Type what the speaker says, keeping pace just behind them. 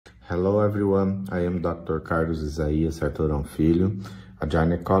Hello everyone, I am Dr. Izaias Sartorão Filho, a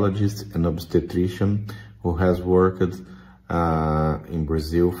gynecologist and obstetrician who has worked in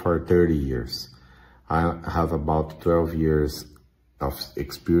Brazil for 30 years. I have about 12 years of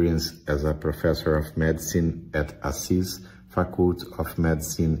experience as a professor of medicine at Assis Faculdade of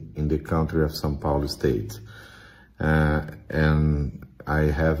Medicine in the country of São Paulo state. And I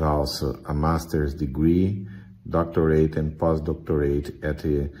have also a master's degree, doctorate and postdoctorate at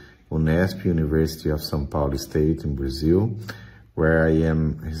the Unesp University of São Paulo State in Brazil, where I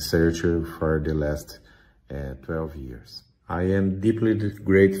am a researcher for the last 12 years. I am deeply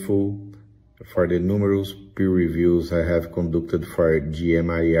grateful for the numerous peer reviews I have conducted for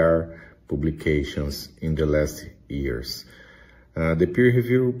JMIR Publications in the last years. The peer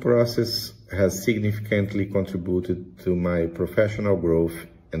review process has significantly contributed to my professional growth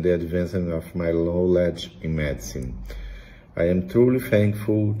and the advancement of my knowledge in medicine. I am truly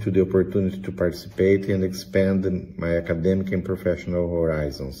thankful to the opportunity to participate and expand my academic and professional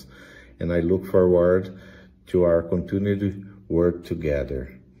horizons, and I look forward to our continued work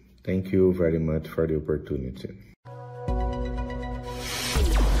together. Thank you very much for the opportunity.